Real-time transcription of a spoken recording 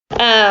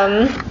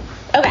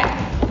Okay.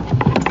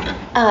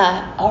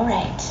 All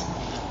right.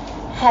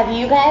 Have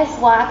you guys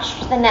watched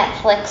the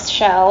Netflix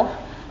show?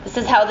 This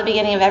is how the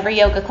beginning of every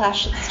yoga class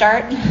should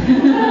start.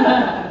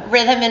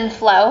 Rhythm and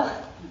Flow.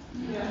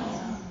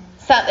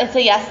 So it's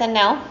a yes and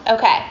no?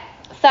 Okay.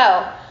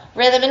 So,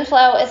 Rhythm and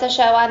Flow is a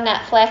show on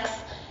Netflix.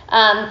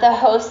 The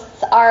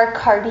hosts are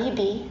Cardi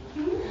B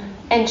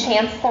and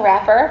Chance the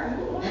Rapper.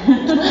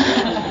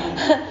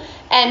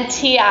 And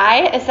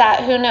T.I. Is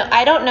that who know?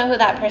 I don't know who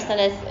that person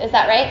is. Is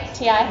that right?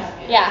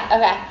 T.I.? Yeah,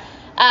 okay.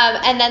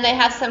 And then they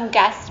have some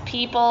guest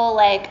people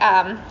like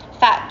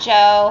Fat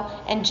Joe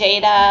and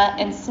Jada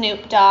and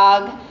Snoop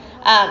Dogg.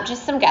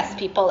 Just some guest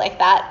people like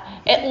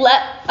that.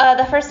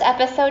 The first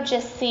episode,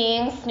 just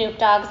seeing Snoop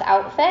Dogg's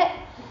outfit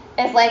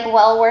is like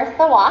well worth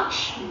the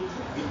watch.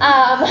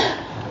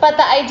 But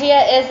the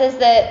idea is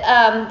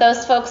that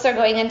those folks are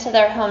going into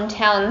their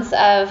hometowns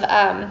of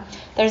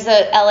there's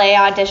a LA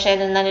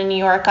audition and then a New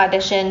York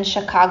audition,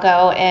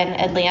 Chicago and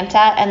Atlanta,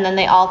 and then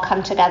they all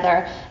come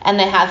together and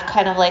they have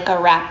kind of like a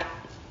rap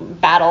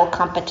battle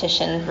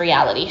competition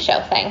reality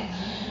show thing.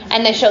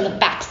 And they show the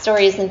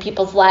backstories in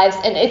people's lives,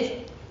 and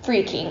it's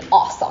freaking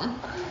awesome.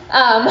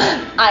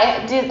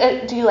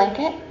 Do you like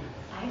it?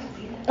 I haven't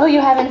seen it. Oh, you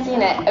haven't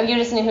seen it. Oh, you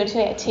just knew who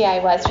T.I.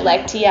 was. You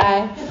like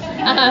T.I.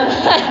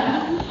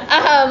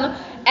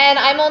 And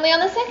I'm only on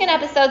the second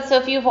episode, so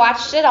if you've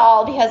watched it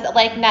all, because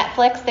like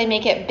Netflix, they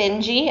make it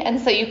bingey, and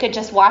so you could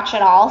just watch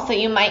it all, so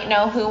you might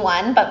know who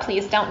won, but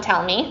please don't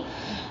tell me,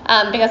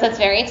 because it's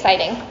very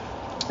exciting.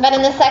 But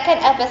in the second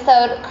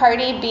episode,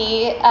 Cardi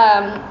B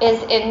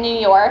is in New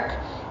York,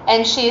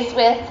 and she's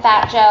with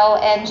Fat Joe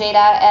and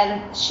Jada,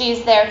 and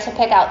she's there to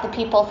pick out the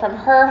people from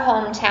her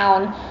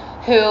hometown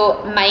who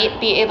might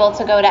be able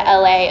to go to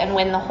LA and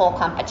win the whole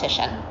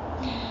competition.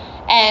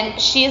 And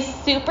she's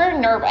super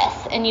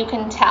nervous, and you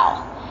can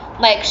tell.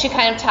 Like, she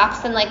kind of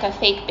talks in like a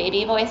fake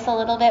baby voice a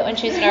little bit when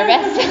she's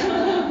nervous,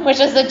 which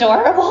is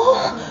adorable.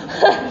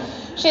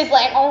 She's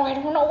like, oh, I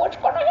don't know what's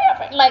going to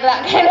happen, like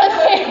that kind of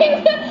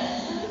thing.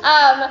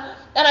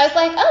 And I was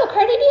like, oh,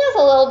 Cardi B has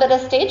a little bit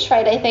of stage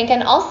fright, I think,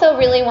 and also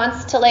really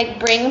wants to like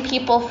bring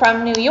people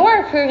from New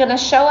York who are going to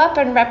show up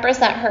and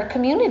represent her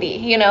community,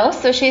 you know?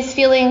 So she's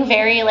feeling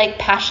very like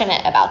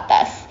passionate about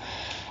this.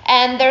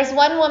 And there's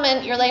one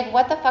woman, you're like,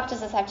 what the fuck does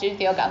this have to do with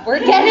yoga? We're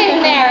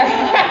getting there.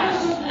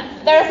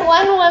 There's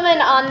one woman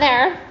on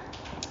there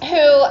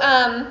who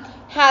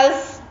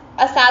has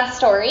a sad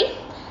story.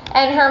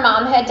 And her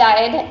mom had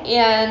died,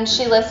 and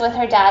she lives with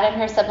her dad and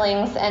her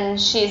siblings,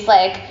 and she's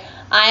like,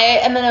 I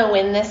am going to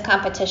win this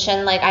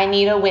competition. Like, I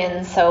need a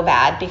win so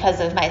bad because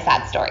of my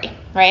sad story,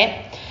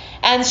 right?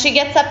 And she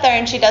gets up there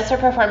and she does her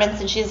performance,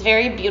 and she's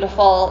very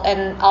beautiful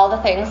and all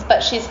the things,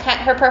 but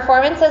her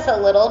performance is a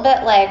little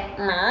bit like,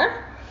 meh.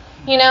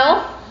 You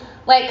know,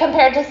 like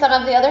compared to some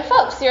of the other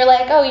folks, you're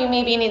like, oh, you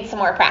maybe need some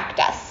more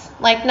practice.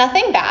 Like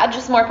nothing bad,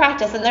 just more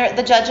practice. And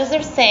the judges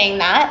are saying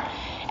that,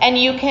 and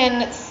you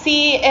can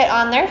see it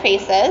on their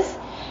faces.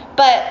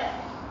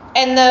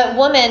 And the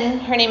woman,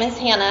 her name is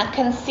Hannah,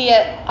 can see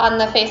it on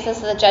the faces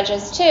of the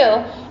judges too,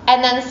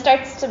 and then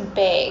starts to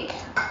beg.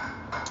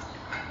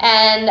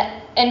 And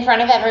in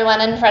front of everyone,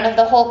 in front of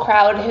the whole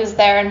crowd who's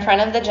there, in front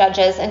of the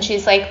judges, and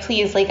she's like,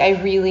 please, like,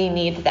 I really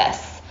need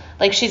this.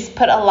 Like, she's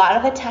put a lot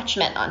of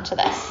attachment onto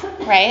this,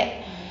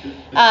 right?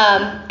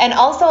 And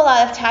also a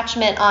lot of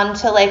attachment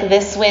onto, like,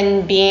 this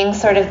win being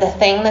sort of the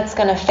thing that's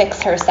going to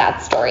fix her sad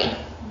story.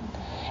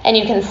 And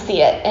you can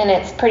see it, and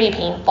it's pretty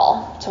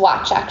painful to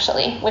watch,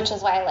 actually, which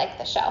is why I like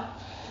the show.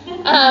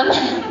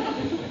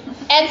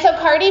 And so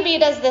Cardi B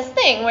does this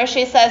thing where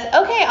she says,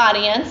 okay,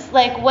 audience,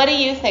 like, what do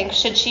you think?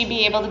 Should she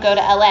be able to go to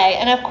LA?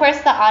 And, of course,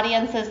 the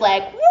audience is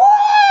like,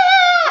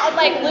 wah! And,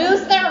 like,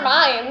 lose their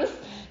minds.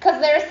 Because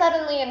they're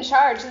suddenly in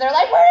charge, and they're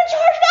like, we're in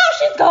charge now,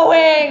 she's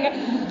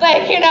going,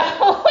 like, you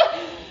know.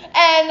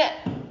 And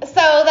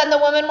so then the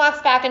woman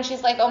walks back, and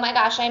she's like, oh my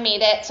gosh, I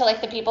made it, to like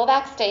the people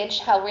backstage,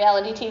 how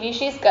reality TV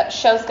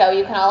shows go,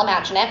 you can all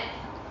imagine it.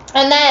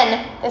 And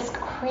then this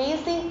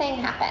crazy thing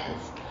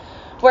happens,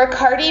 where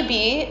Cardi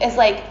B is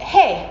like,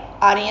 hey,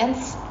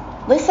 audience,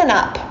 listen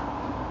up.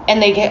 And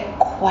they get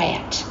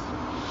quiet.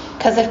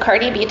 Because if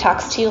Cardi B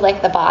talks to you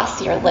like the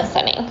boss, you're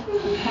listening.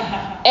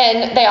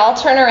 And they all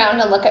turn around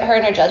and look at her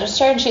in her judge's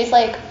chair, and she's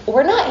like,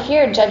 we're not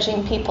here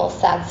judging people's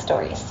sad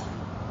stories.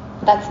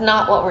 That's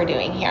not what we're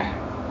doing here.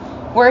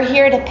 We're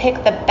here to pick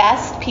the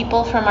best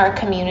people from our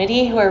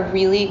community who are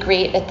really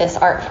great at this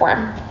art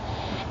form.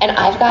 And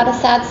I've got a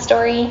sad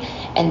story,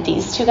 and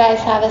these two guys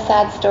have a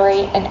sad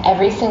story, and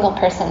every single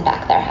person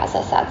back there has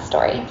a sad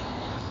story.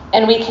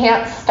 And we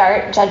can't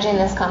start judging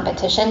this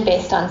competition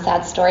based on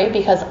sad story,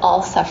 because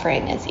all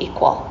suffering is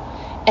equal.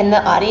 And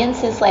the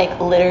audience is like,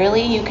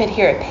 literally, you could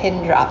hear a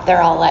pin drop.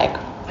 They're all like,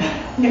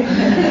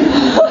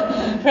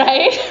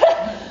 right?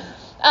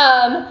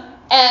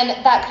 And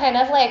that kind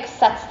of like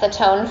sets the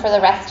tone for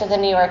the rest of the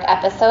New York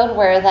episode,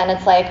 where then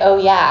it's like, oh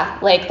yeah,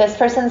 like this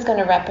person's going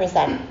to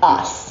represent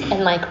us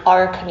and like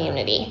our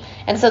community.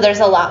 And so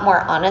there's a lot more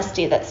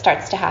honesty that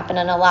starts to happen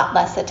and a lot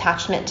less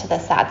attachment to the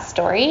sad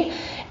story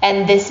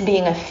and this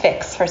being a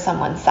fix for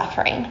someone's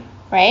suffering,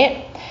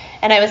 right?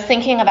 And I was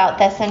thinking about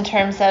this in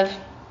terms of,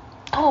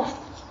 oh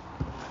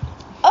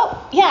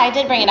yeah, I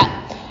did bring it up,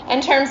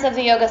 in terms of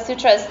the Yoga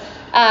Sutras.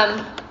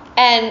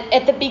 And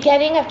at the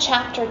beginning of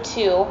chapter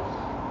 2,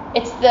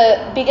 it's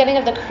the beginning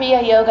of the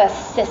Kriya Yoga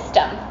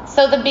system.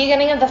 So the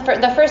beginning of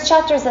the first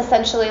chapter is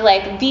essentially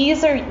like,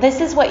 this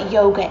is what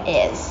yoga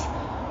is,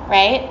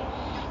 right?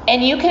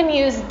 And you can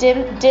use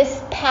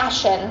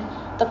dispassion,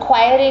 the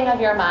quieting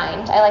of your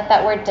mind. I like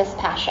that word,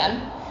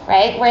 dispassion,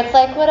 right? Where it's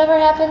like, whatever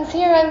happens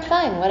here, I'm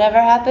fine. Whatever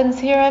happens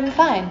here, I'm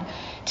fine.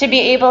 To be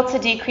able to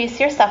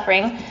decrease your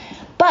suffering.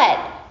 But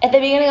at the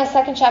beginning of the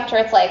second chapter,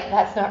 it's like,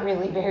 that's not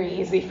really very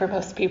easy for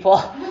most people.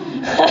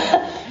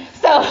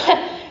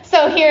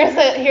 So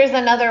here's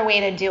another way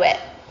to do it.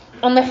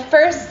 And the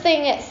first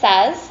thing it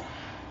says,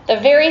 the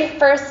very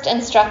first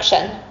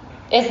instruction,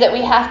 is that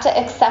we have to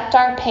accept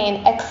our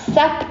pain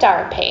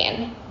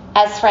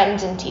as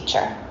friend and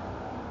teacher,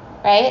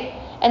 right?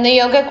 And the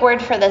yogic word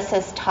for this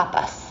is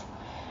tapas.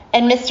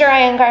 And Mr.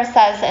 Iyengar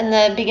says in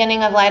the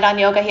beginning of Light on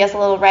Yoga, he has a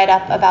little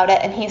write-up about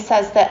it, and he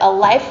says that a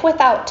life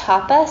without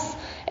tapas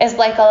is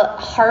like a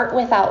heart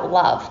without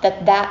love,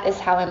 that is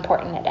how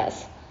important it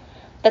is.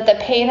 That the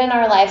pain in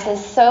our lives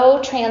is so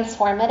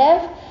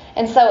transformative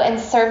and so in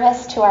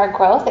service to our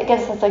growth, it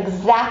gives us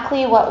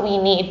exactly what we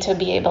need to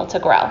be able to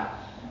grow,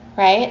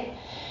 right?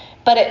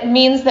 But it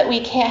means that we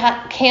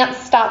can't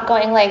stop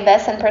going like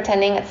this and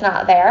pretending it's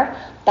not there.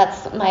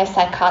 That's my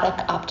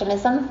psychotic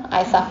optimism.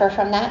 I suffer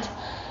from that.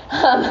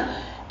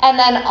 And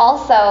then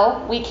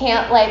also, we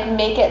can't like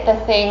make it the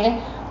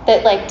thing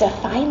that like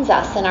defines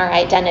us in our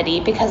identity,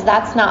 because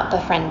that's not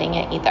befriending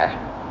it either.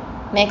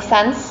 Make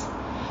sense?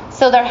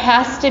 So there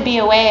has to be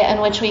a way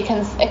in which we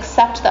can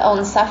accept the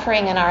own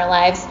suffering in our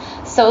lives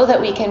so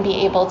that we can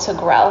be able to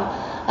grow.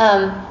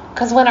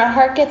 Because when our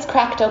heart gets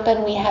cracked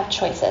open, we have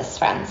choices,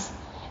 friends.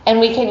 And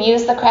we can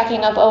use the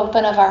cracking up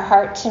open of our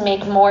heart to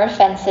make more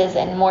fences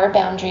and more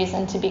boundaries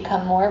and to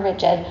become more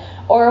rigid.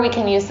 Or we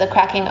can use the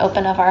cracking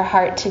open of our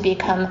heart to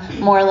become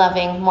more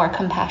loving, more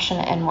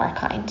compassionate, and more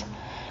kind.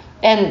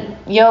 And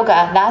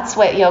yoga, that's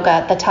what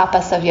yoga, the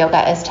tapas of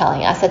yoga, is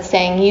telling us. It's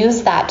saying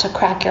use that to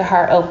crack your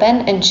heart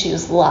open and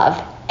choose love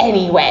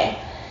anyway,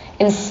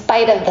 in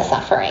spite of the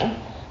suffering.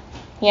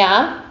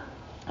 Yeah?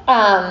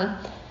 And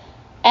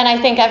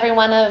I think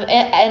everyone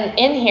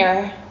in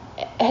here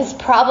has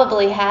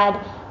probably had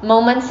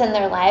moments in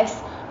their lives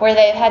where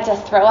they've had to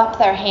throw up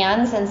their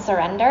hands and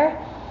surrender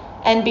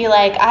and be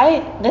like,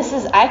 I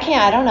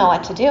don't know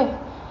what to do.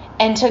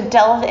 And to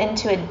delve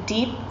into a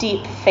deep,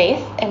 deep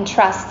faith and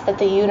trust that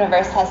the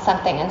universe has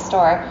something in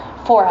store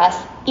for us,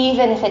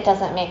 even if it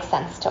doesn't make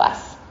sense to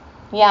us.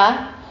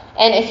 Yeah?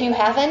 And if you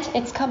haven't,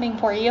 it's coming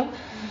for you.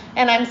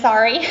 And I'm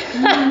sorry.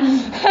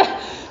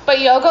 But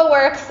yoga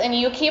works, and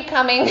you keep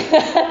coming.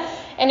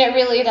 And it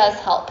really does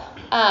help.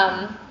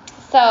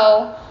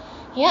 So,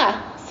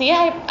 yeah. See,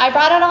 I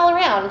brought it all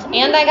around.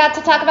 And I got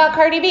to talk about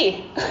Cardi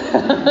B.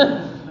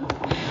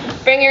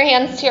 Bring your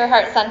hands to your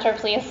heart center,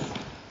 please.